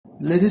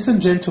Ladies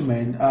and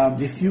gentlemen,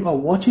 if you are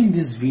watching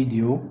this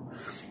video,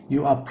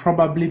 you are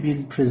probably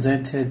being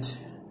presented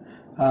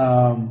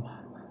the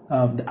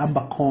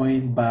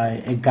AmbaCoin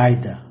by a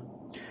guider.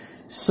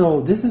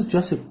 So this is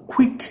just a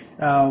quick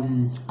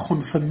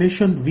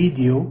confirmation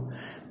video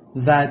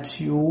that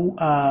you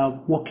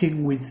are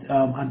working with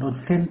an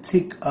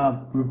authentic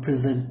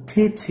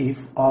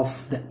representative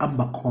of the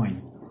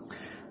AmbaCoin.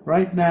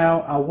 Right now,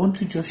 I want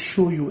to just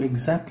show you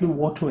exactly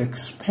what to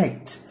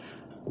expect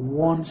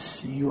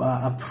once you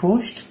are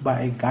approached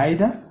by a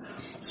guider,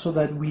 so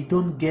that we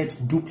don't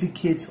get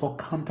duplicates or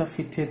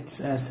counterfeited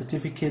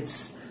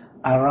certificates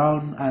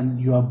around and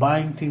you are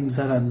buying things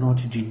that are not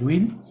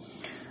genuine.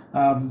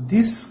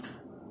 This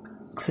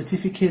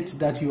certificate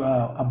that you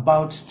are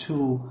about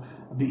to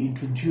be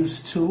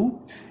introduced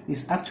to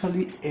is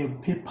actually a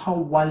paper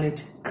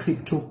wallet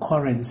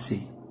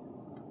cryptocurrency.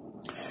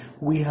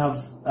 We have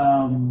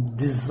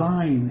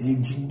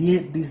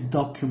engineered this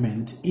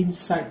document.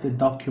 Inside the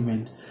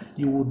document,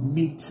 you would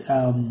meet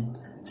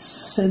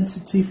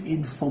sensitive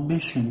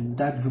information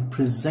that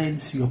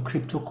represents your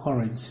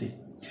cryptocurrency.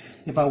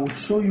 If I would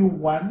show you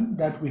one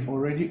that we've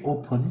already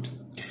opened,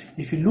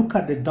 if you look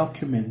at the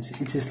document,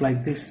 it is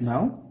like this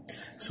now.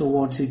 So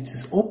once it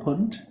is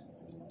opened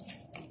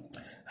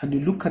and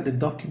you look at the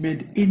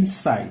document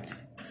inside,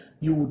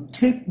 you would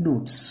take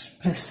note,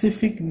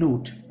 specific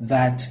note,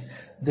 that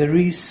there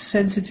is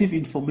sensitive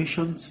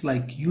information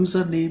like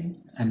username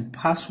and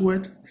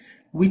password,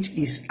 which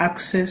is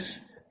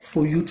access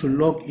for you to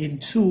log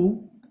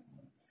into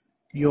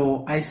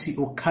your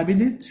ICO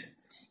cabinet,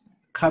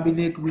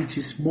 which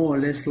is more or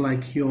less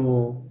like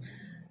your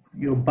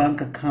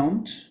bank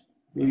account,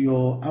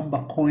 your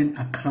AmbaCoin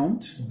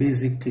account,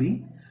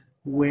 basically,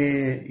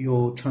 where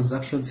your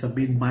transactions are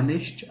being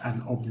managed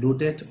and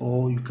uploaded,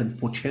 or you can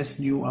purchase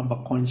new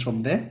AmbaCoins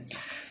from there.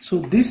 So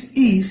this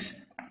is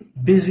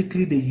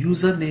basically the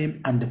username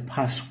and the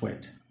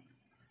password.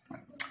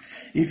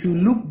 If you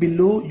look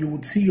below, you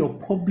would see your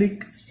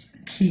public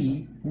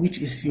key, which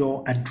is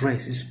your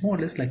address. It's more or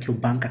less like your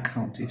bank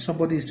account. If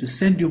somebody is to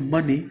send you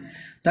money,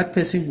 that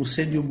person will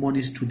send you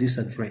monies to this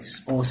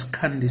address or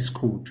scan this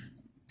code.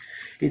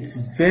 It's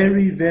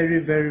very, very,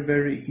 very,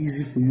 very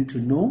easy for you to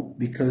know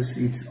because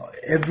it's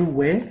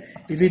everywhere.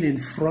 Even in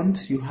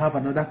front, you have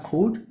another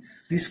code.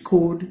 This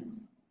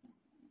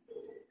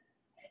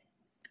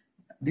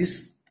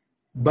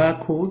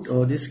barcode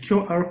or this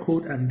QR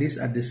code and this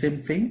are the same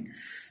thing.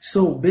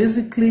 So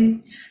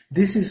basically,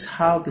 this is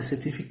how the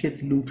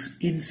certificate looks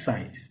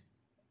inside.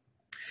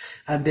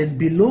 And then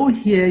below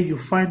here, you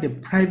find the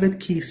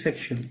private key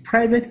section.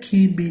 Private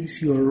key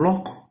means you're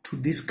locked to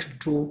this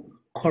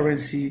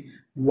cryptocurrency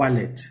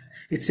wallet.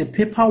 It's a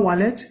paper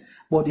wallet,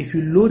 but if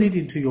you load it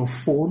into your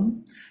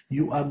phone,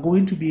 you are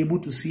going to be able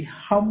to see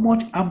how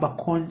much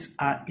AmbaCoins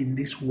are in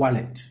this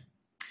wallet.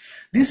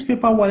 This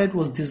paper wallet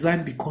was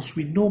designed because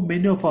we know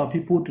many of our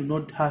people do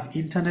not have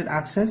internet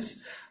access.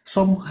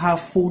 Some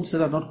have phones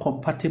that are not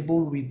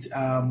compatible with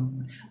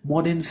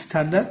modern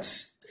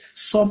standards.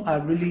 Some are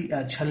really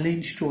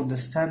challenged to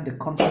understand the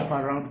concept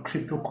around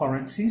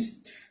cryptocurrencies.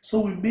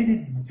 So we made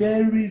it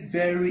very,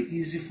 very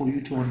easy for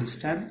you to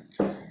understand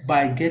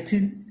by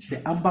getting the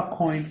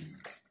AmbaCoin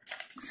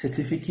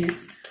certificate.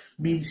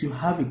 Means you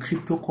have a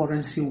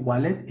cryptocurrency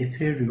wallet,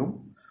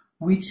 Ethereum,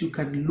 which you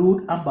can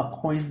load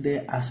AmbaCoin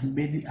there as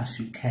many as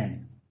you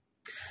can.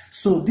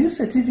 So this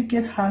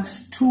certificate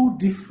has two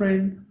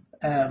different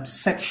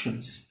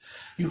sections.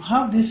 You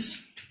have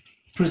this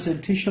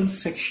presentation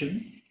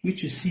section,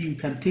 which you see you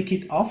can take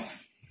it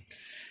off.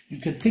 You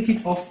can take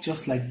it off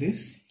just like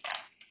this.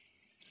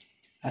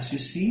 As you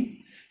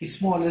see,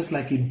 it's more or less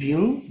like a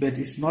bill, but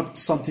it's not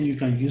something you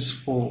can use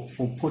for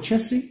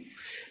purchasing.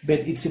 But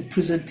it's a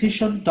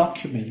presentation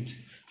document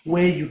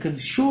where you can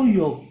show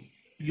your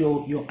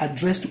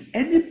address to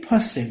any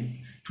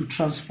person to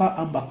transfer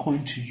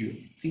AmbaCoin to you,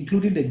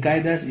 including the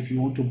guiders if you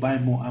want to buy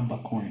more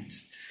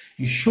AmbaCoins.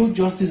 You show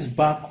just this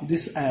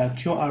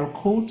QR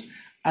code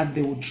and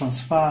they will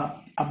transfer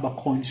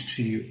AmbaCoins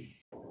to you.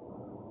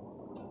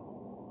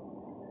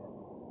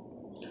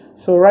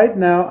 So right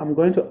now I'm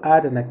going to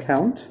add an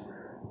account.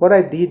 What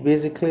I did,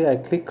 basically, I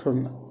clicked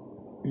on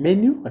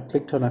menu, I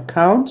clicked on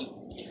account,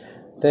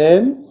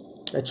 then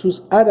I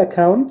choose add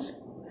account.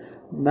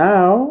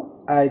 Now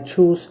I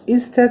choose,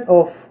 instead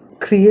of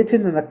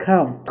creating an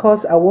account,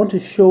 because I want to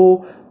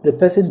show the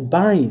person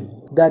buying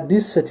that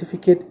this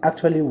certificate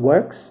actually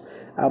works,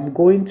 I'm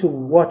going to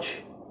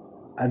watch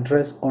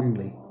address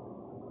only.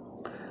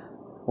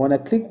 When I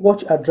click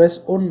watch address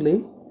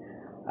only,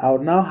 I'll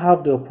now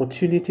have the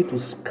opportunity to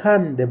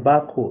scan the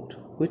barcode,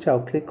 which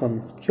I'll click on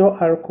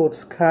QR code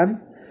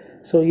scan.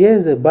 So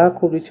here's the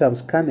barcode which I'm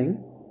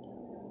scanning.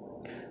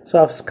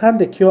 So I've scanned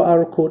the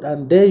QR code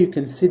and there you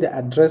can see the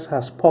address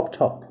has popped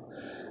up.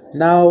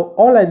 Now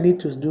all I need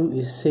to do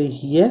is say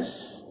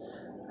yes,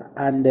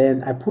 and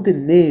then I put a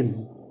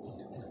name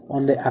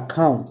on the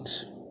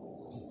account.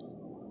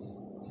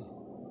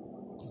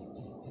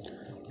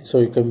 So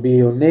it can be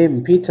your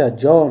name, Peter,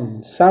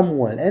 John,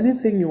 Samuel,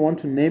 anything you want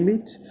to name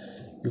it.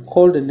 You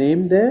call the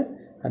name there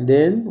And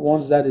then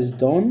once that is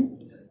done,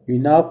 you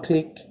now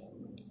click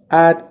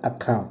add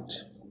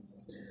account.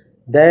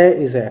 There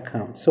is an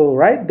account. So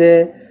right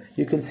there,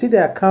 you can see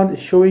the account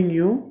is showing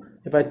you.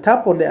 If I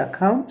tap on the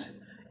account,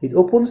 it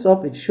opens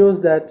up. It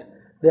shows that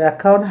the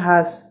account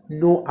has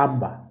no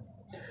Amba.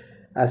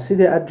 I see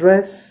the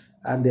address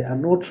and there are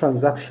no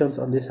transactions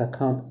on this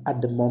account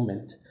at the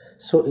moment.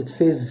 So it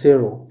says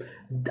 0.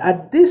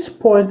 At this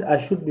point, I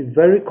should be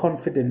very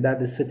confident that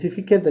the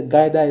certificate the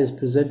guider is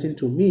presenting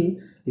to me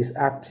is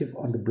active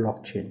on the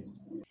blockchain.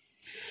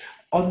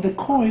 On the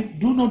coin,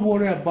 do not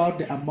worry about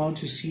the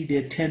amount you see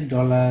there,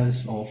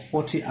 $10 or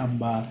 40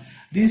 Amba.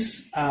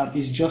 This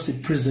is just a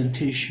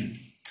presentation.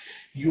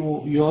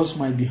 Yours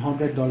might be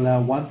 $100,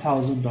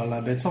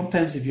 $1,000, but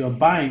sometimes if you're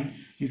buying,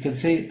 you can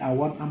say, I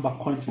want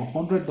AmbaCoin for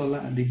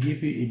 $100, and they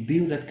give you a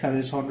bill that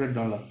carries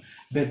 $100.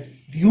 But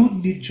you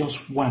need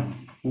just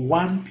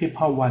one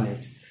paper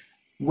wallet,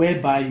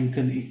 whereby you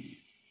can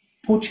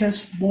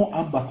purchase more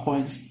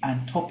AmbaCoins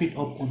and top it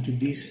up onto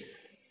this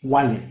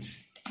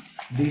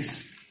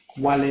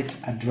wallet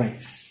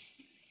address.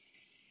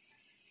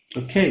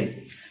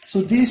 Okay,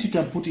 so this you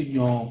can put in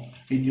your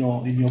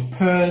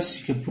purse,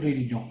 you can put it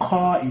in your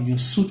car, in your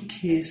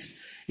suitcase,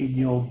 in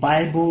your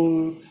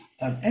Bible,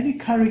 any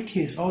carry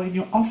case, or in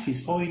your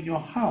office or in your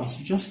house.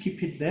 Just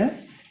keep it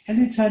there.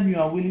 Anytime you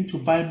are willing to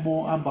buy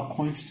more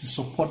AmbaCoins to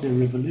support the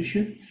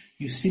revolution,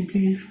 you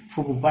simply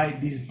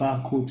provide these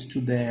barcodes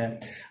to the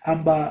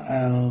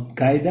AmbaCoin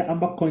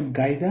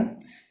guider.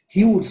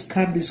 He will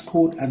scan this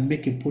code and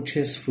make a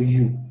purchase for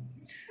you.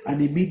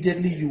 And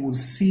immediately you will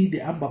see the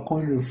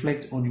AmbaCoin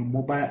reflect on your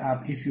mobile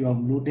app if you have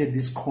loaded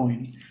this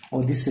coin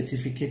or this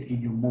certificate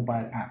in your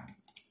mobile app.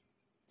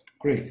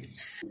 Great.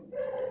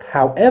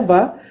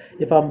 However,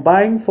 if I'm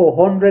buying for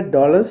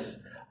 $100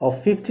 or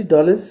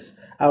 $50,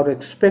 I would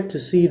expect to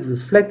see it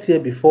reflect here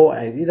before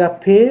I either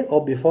pay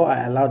or before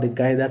I allow the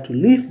guider to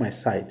leave my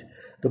site,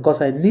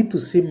 because I need to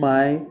see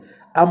my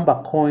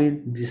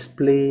AmbaCoin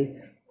display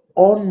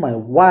on my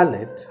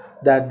wallet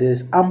that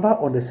there's Amba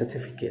on the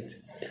certificate.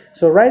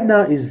 So right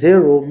now is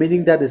 0,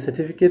 meaning that the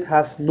certificate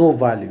has no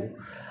value.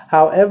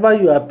 However,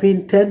 you are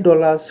paying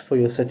 $10 for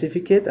your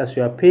certificate. As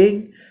you are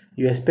paying,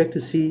 you expect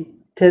to see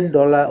 $10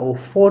 or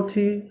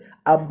 40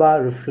 Amba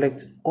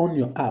reflect on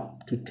your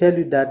app to tell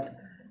you that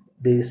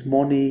there is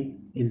money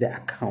in the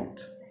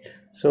account.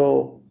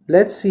 So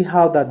let's see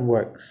how that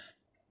works.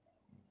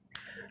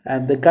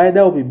 And the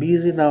guider will be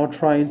busy now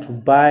trying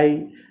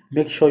to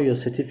make sure your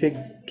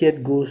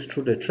certificate goes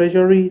through the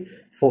treasury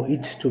for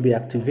it to be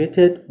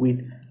activated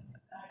with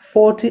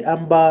 40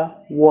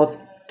 Amba worth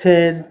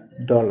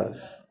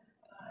 $10.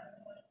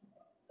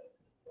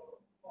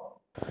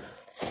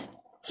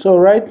 So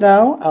right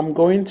now I'm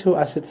going to,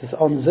 as it is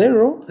on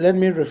 0, let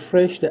me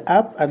refresh the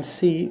app and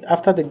see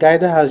after the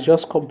guider has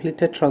just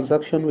completed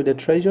transaction with the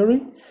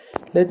treasury.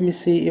 Let me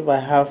see if I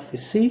have, you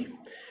see,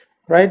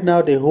 right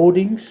now the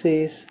holding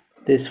says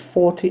there's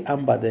 40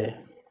 Amba there.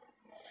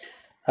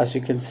 As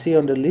you can see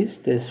on the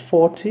list, there's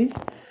 40.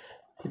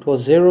 It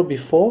was 0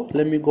 before.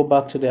 Let me go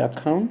back to the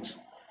account.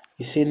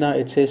 You see now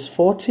it says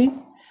 40,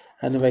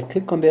 and if I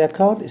click on the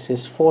account, it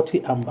says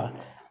 40 Amba.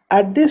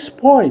 At this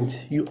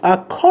point, you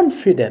are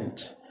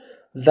confident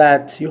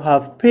that you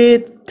have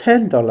paid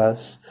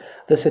 $10.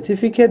 The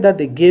certificate that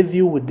they gave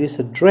you with this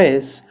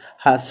address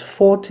has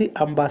 40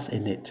 Ambas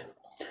in it.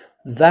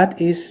 That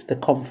is the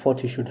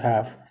comfort you should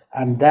have,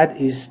 and that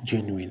is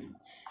genuine.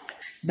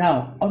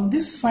 Now, on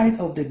this side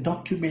of the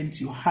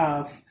document, you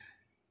have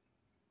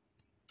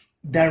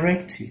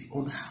directive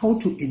on how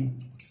to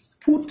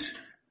input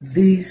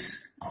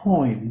this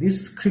coin,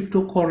 this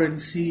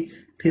cryptocurrency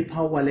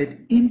paper wallet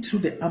into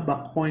the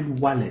AmbaCoin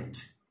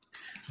wallet.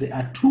 There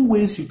are 2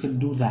 ways you can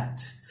do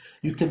that.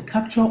 You can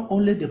capture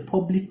only the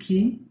public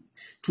key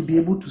to be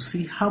able to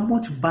see how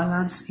much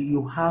balance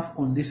you have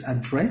on this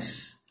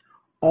address,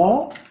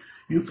 or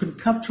you can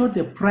capture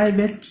the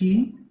private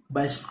key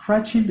by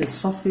scratching the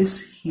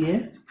surface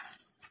here.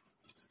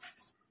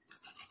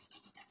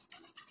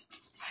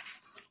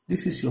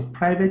 This is your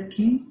private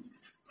key,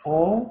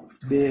 or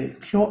the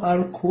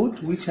QR code,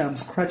 which I'm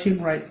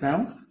scratching right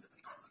now.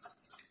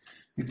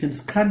 You can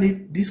scan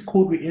it. This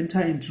code will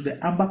enter into the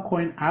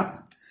AmbaCoin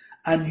app,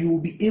 and you will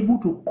be able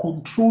to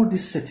control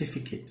this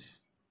certificate.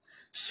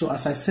 So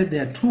as I said,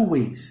 there are 2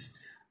 ways.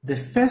 The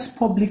first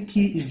public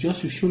key is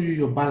just to show you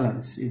your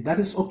balance. If that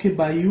is okay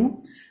by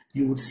you,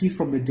 you would see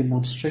from the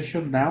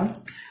demonstration now.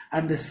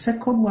 And the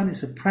second one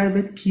is a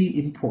private key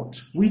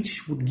import,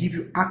 which would give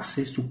you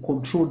access to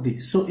control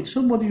this. So if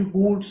somebody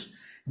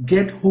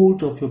get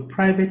hold of your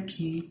private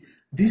key,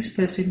 this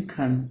person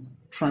can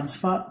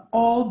transfer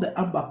all the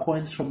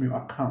AmbaCoins from your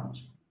account.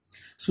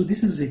 So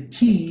this is a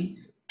key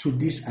to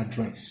this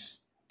address.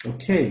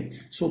 Okay,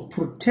 so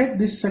protect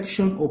this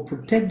section or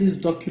protect this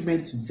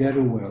document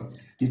very well.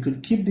 You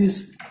can keep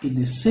this in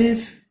a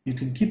safe. You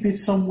can keep it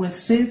somewhere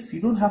safe.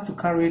 You don't have to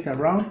carry it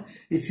around.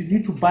 If you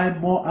need to buy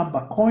more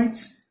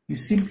AmbaCoins, you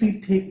simply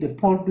take the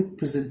public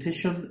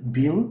presentation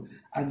bill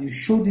and you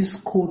show this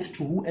code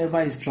to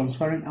whoever is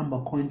transferring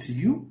AmbaCoin to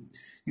you.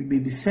 You may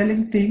be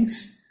selling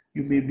things,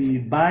 you may be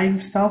buying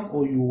stuff,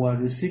 or you are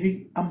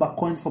receiving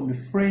AmbaCoin from a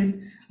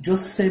friend,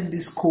 just send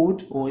this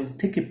code or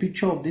take a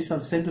picture of this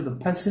and send to the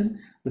person.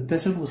 The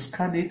person will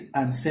scan it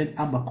and send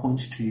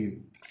AmbaCoins to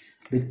you.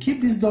 But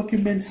keep this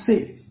document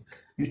safe.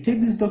 You take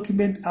this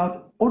document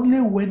out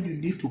only when you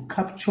need to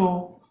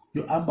capture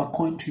your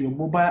AmbaCoin to your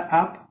mobile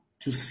app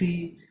to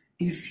see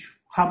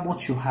how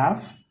much you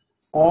have,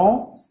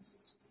 or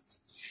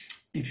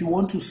if you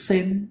want to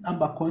send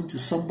AmbaCoin to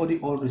somebody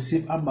or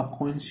receive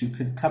AmbaCoins, you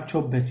can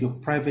capture but your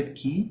private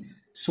key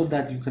so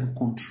that you can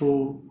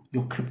control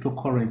your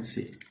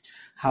cryptocurrency.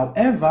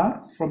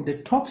 However, from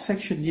the top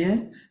section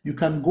here, you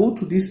can go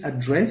to this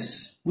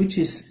address, which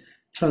is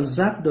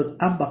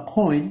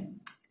transact.ambacoin,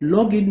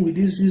 log in with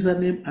this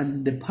username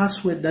and the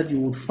password that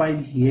you would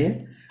find here,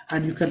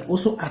 and you can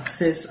also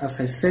access, as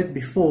I said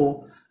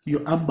before,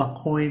 your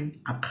AmbaCoin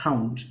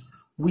account,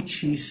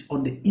 which is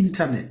on the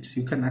internet.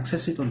 You can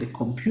access it on the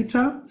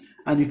computer,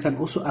 and you can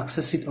also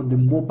access it on the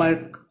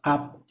mobile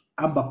app,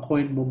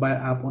 AmbaCoin mobile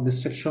app, on the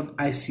section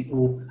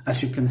ICO,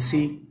 as you can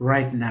see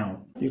right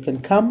now. You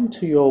can come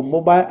to your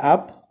mobile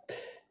app,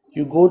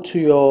 you go to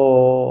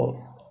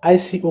your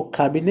ICO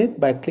cabinet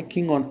by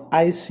clicking on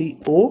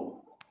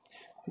ICO.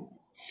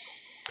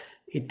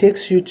 It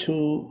takes you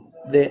to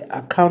the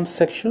account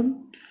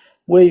section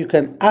where you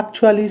can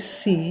actually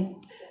see,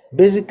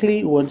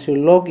 basically once you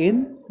log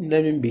in,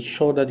 let me be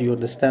sure that you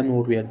understand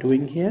what we are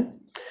doing here.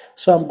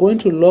 So I'm going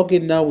to log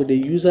in now with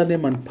the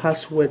username and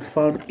password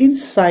found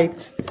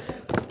inside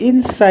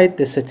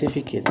the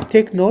certificate.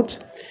 Take note,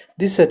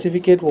 this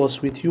certificate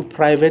was with you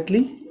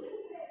privately.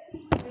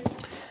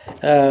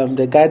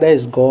 The guider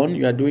is gone.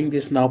 You are doing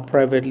this now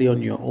privately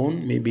on your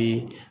own,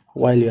 maybe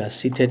while you are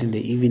seated in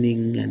the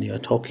evening and you are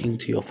talking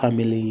to your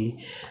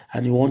family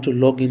and you want to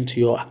log into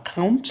your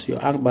account, your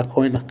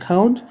AmbaCoin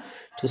account,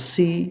 to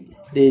see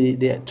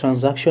the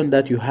transaction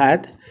that you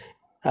had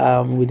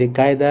with the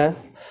guider,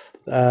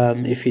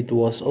 if it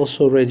was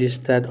also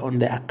registered on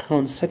the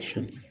account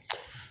section.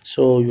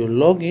 So you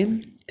log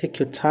in, take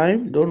your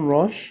time, don't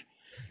rush.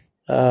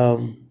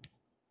 And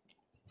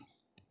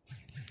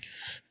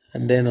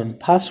then on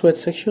password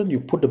section, you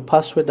put the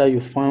password that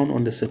you found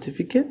on the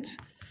certificate.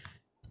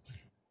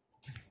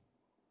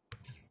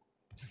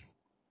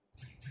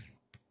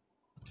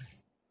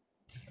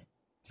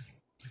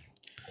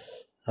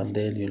 And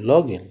then you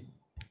log in.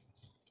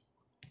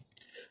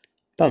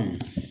 Bam.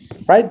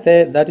 Right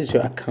there, that is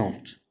your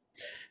account.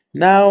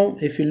 Now,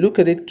 if you look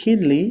at it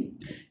keenly,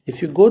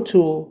 if you go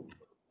to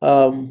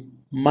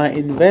my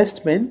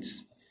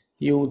investments,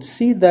 you would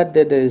see that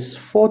there is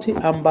 40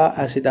 Amba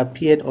as it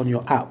appeared on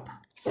your app.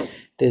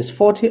 There's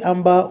 40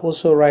 Amba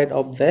also right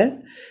up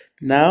there.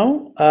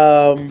 Now,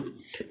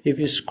 if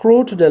you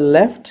scroll to the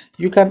left,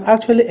 you can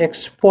actually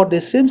export the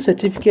same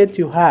certificate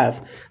you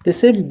have, the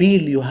same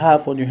bill you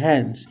have on your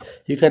hands.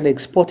 You can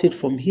export it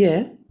from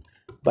here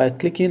by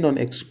clicking on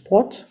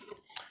export.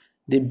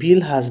 The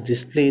bill has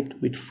displayed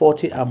with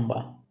 40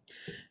 Amba.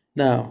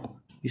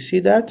 Now, you see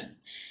that?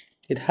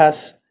 It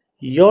has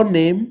your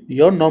name,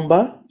 your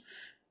number,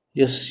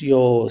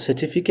 your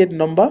certificate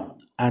number,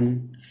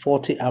 and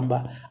 40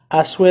 Amba,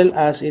 as well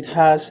as it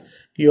has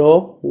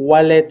your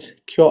wallet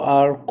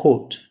QR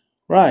code.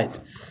 Right,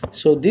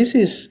 so this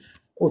is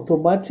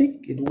automatic.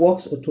 It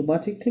works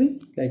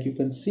automatically, like you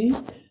can see.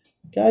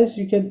 Guys,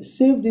 you can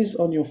save this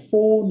on your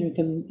phone, you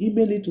can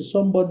email it to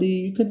somebody,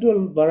 you can do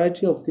a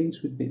variety of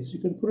things with this.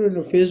 You can put it on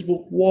your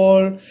Facebook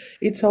wall.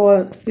 It's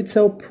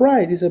our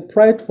pride. It's a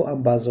pride for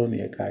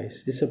Ambazonia,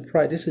 guys. It's a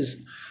pride. This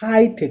is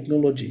high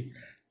technology,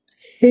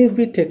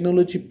 heavy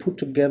technology put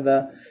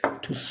together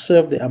to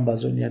serve the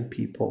Ambazonian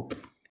people.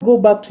 Go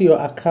back to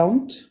your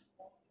account,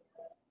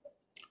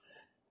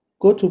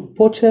 go to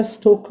purchase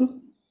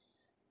token,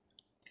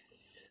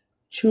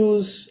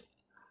 choose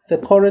the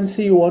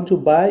currency you want to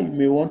buy. You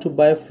may want to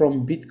buy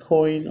from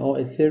Bitcoin or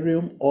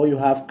Ethereum, or you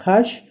have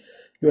cash.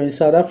 You're in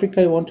South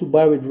Africa, you want to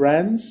buy with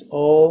rands,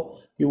 or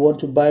you want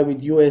to buy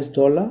with US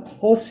dollar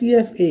or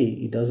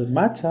CFA, it doesn't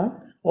matter,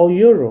 or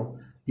euro.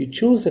 You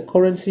choose the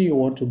currency you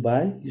want to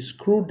buy, you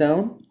scroll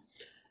down,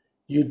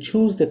 you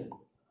choose the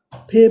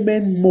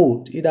payment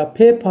mode, either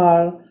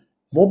PayPal,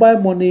 mobile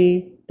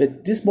money,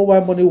 but this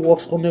mobile money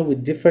works only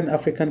with different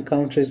African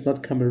countries,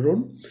 not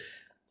Cameroon.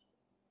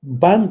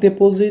 Bank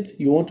deposit,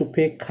 you want to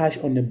pay cash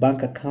on the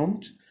bank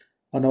account,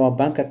 on our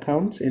bank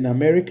accounts in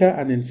America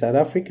and in South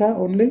Africa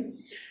only.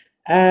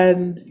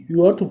 And you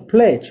want to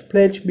pledge.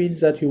 Pledge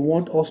means that you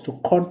want us to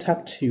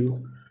contact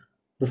you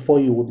before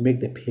you would make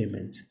the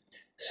payment.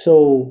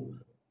 So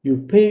you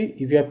pay,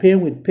 if you are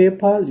paying with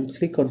PayPal, you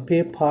click on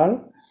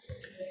PayPal,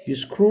 you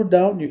scroll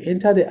down, you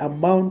enter the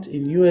amount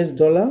in US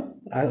dollar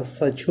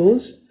as I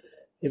chose.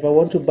 If I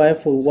want to buy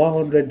for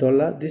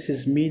 $100, this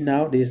is me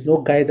now, there is no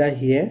guider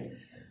here.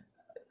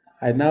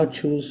 I now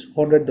choose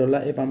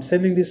 $100. If I'm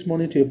sending this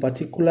money to a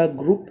particular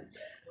group,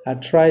 I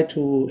try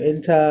to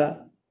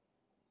enter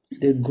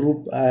the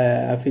group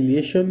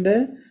affiliation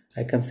there.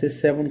 I can say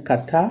 7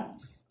 Qatar.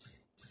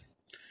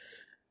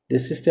 The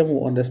system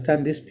will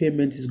understand this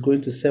payment is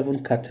going to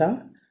 7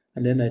 Qatar,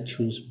 and then I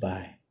choose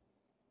buy.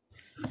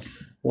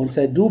 Once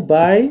I do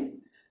buy,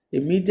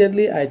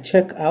 immediately I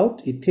check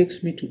out. It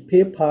takes me to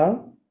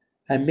PayPal.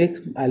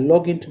 I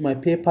log into my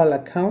PayPal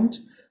account,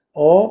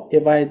 or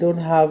if I don't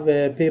have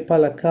a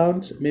PayPal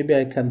account, maybe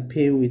I can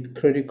pay with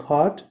credit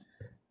card.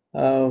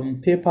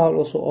 PayPal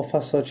also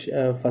offers such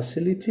a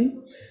facility.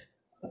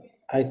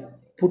 I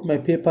put my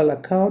PayPal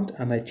account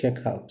and I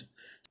check out.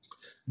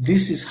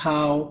 This is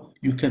how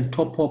you can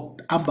top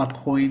up Amba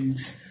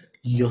coins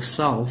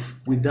yourself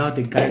without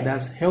the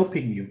guiders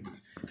helping you.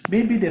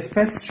 Maybe the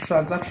first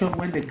transaction,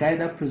 when the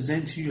guider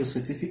presents you your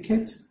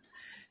certificate,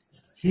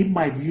 he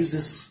might use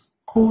this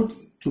code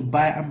to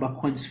buy Amba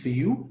coins for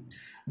you.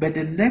 But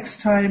the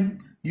next time,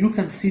 you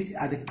can sit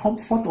at the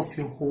comfort of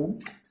your home,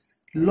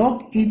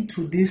 log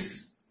into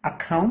this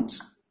account,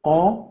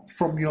 or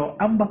from your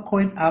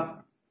AmbaCoin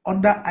app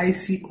under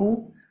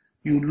ICO,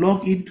 you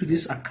log into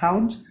this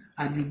account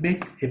and you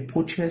make a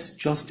purchase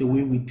just the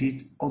way we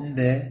did on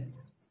the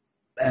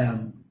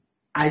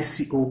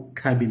ICO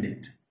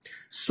cabinet.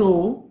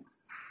 So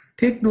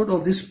take note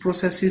of these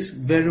processes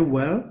very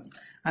well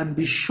and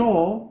be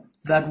sure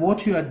that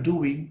what you are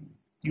doing,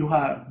 you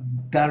are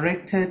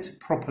directed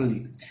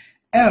properly.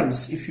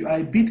 Else, if you are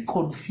a bit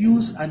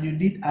confused and you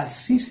need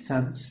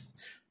assistance,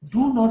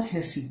 do not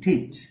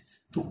hesitate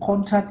to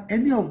contact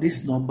any of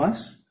these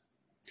numbers,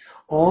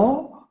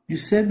 or you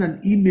send an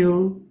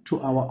email to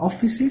our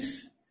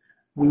offices.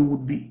 We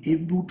would be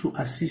able to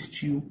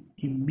assist you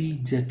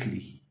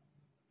immediately.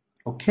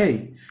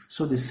 Okay,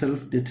 so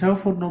the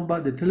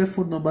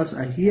telephone numbers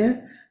are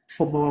here.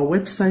 From our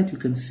website, you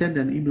can send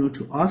an email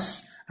to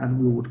us and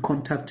we would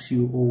contact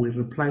you, or we'll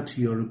reply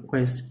to your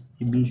request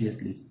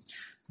immediately.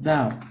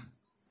 Now,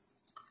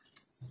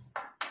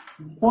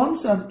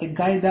 once a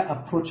guider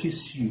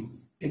approaches you,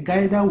 a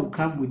guider will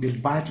come with a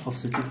batch of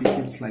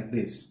certificates like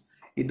this.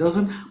 It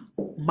doesn't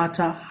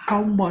matter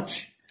how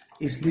much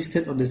is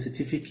listed on the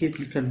certificate,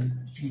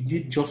 you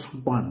need just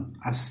one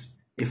as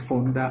a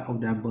founder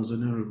of the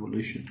Amazonian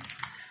Revolution.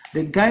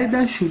 The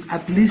guider should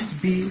at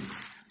least be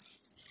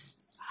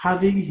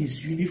having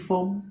his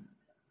uniform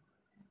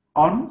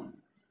on.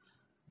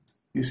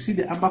 You see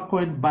the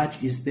AmbaCoin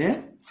badge is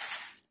there,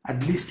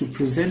 at least to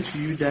present to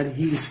you that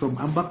he is from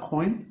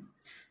AmbaCoin.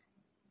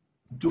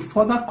 To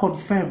further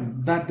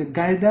confirm that the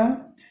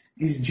guider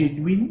is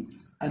genuine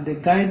and the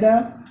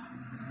guider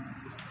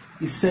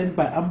is sent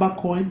by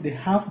AmbaCoin, they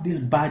have these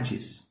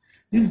badges.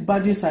 These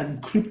badges are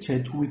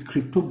encrypted with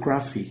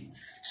cryptography.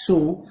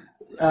 So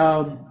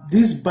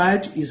this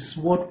badge is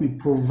what we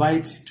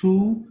provide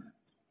to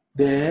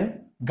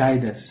the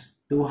guiders.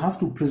 They will have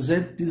to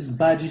present these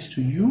badges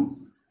to you.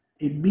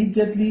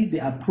 Immediately they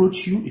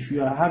approach you. If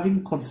you are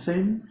having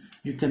concern,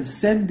 you can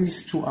send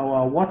this to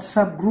our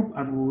WhatsApp group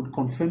and we will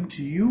confirm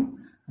to you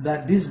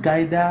that this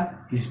guider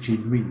is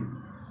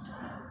genuine.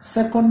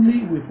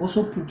 Secondly, we've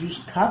also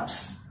produced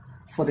caps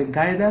for the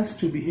guiders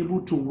to be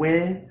able to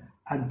wear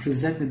and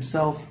present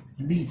themselves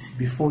neat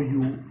before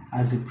you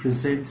as it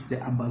presents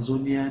the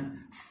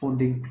Amazonian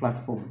funding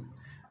platform.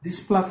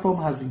 This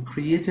platform has been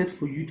created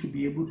for you to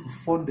be able to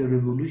fund the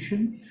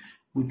revolution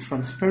with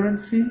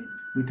transparency,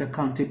 with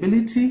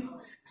accountability.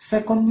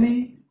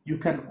 Secondly, you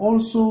can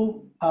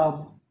also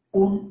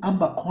own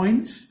Amba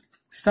coins,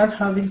 start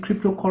having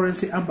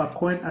cryptocurrency Amba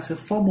coin as a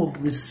form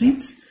of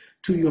receipt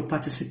to your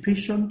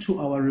participation to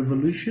our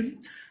revolution.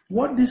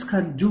 What this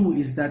can do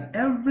is that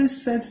every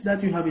cent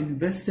that you have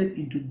invested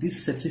into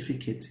this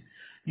certificate,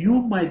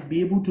 you might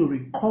be able to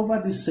recover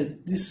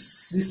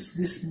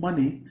this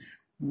money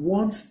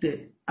once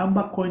the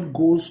Amba coin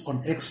goes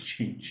on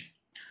exchange.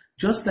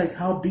 Just like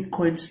how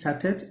Bitcoin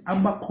started,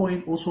 Amba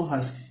coin also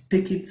has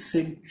taken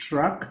same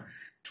track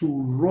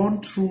to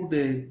run through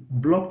the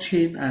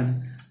blockchain,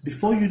 and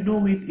before you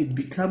know it, it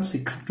becomes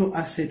a crypto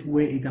asset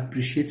where it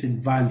appreciates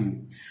in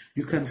value.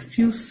 You can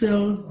still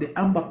sell the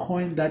Amba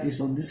coin that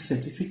is on this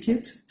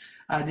certificate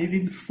and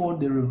even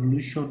fund the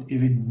revolution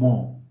even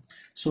more.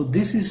 So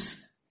this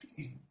is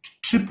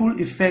triple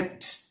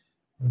effect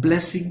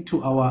blessing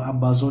to our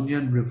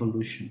Amazonian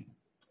revolution.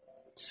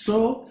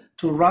 So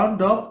to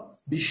round up,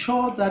 be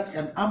sure that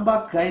an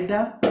Amba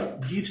guider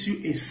gives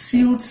you a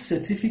sealed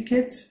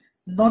certificate,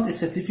 not a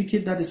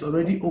certificate that is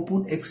already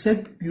open,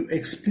 except you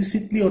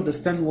explicitly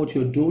understand what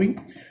you're doing.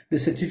 The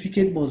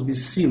certificate must be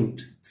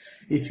sealed.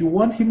 If you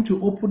want him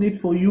to open it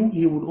for you,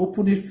 he will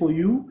open it for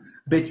you,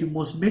 but you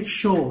must make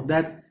sure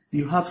that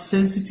you have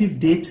sensitive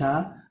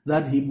data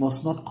that he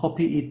must not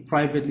copy it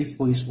privately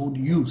for his own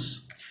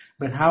use.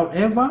 But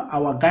however,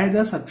 our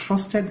guiders are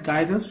trusted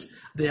guiders.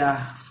 They are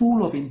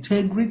full of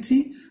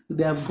integrity.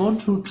 They have gone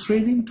through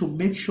training to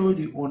make sure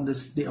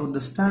they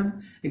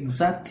understand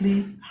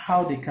exactly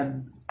how they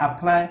can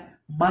apply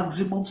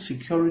maximum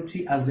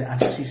security as they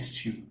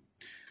assist you.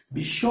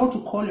 Be sure to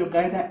call your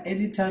guider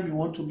anytime you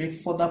want to make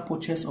further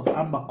purchase of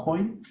Amba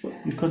coin.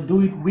 You can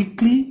do it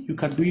weekly, you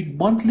can do it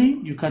monthly,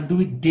 you can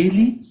do it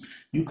daily,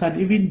 you can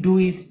even do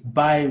it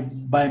by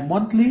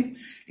monthly.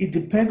 It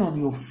depends on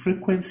your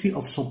frequency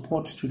of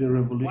support to the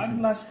revolution.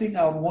 One last thing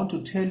I want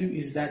to tell you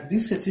is that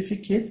this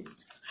certificate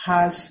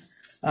has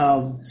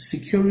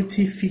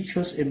security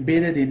features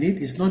embedded in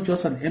it. It's not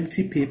just an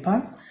empty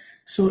paper.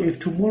 So if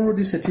tomorrow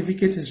this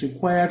certificate is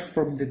required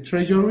from the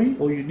treasury,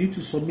 or you need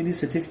to submit a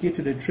certificate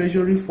to the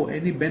treasury for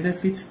any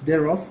benefits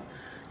thereof,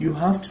 you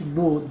have to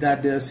know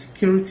that there are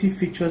security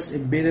features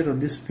embedded on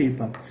this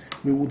paper.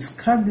 We would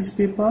scan this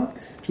paper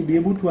to be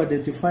able to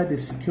identify the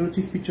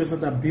security features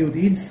that are built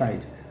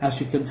inside, as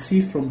you can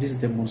see from this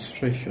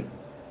demonstration.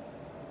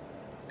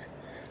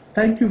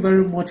 Thank you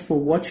very much for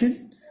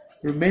watching.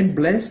 Remain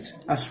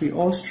blessed as we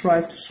all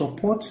strive to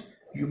support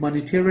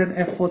humanitarian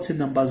efforts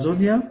in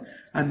Amazonia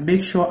and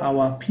make sure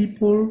our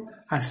people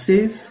are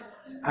safe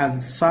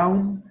and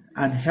sound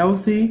and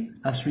healthy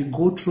as we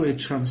go through a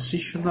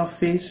transitional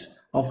phase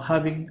of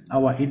having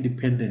our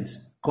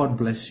independence. God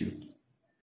bless you.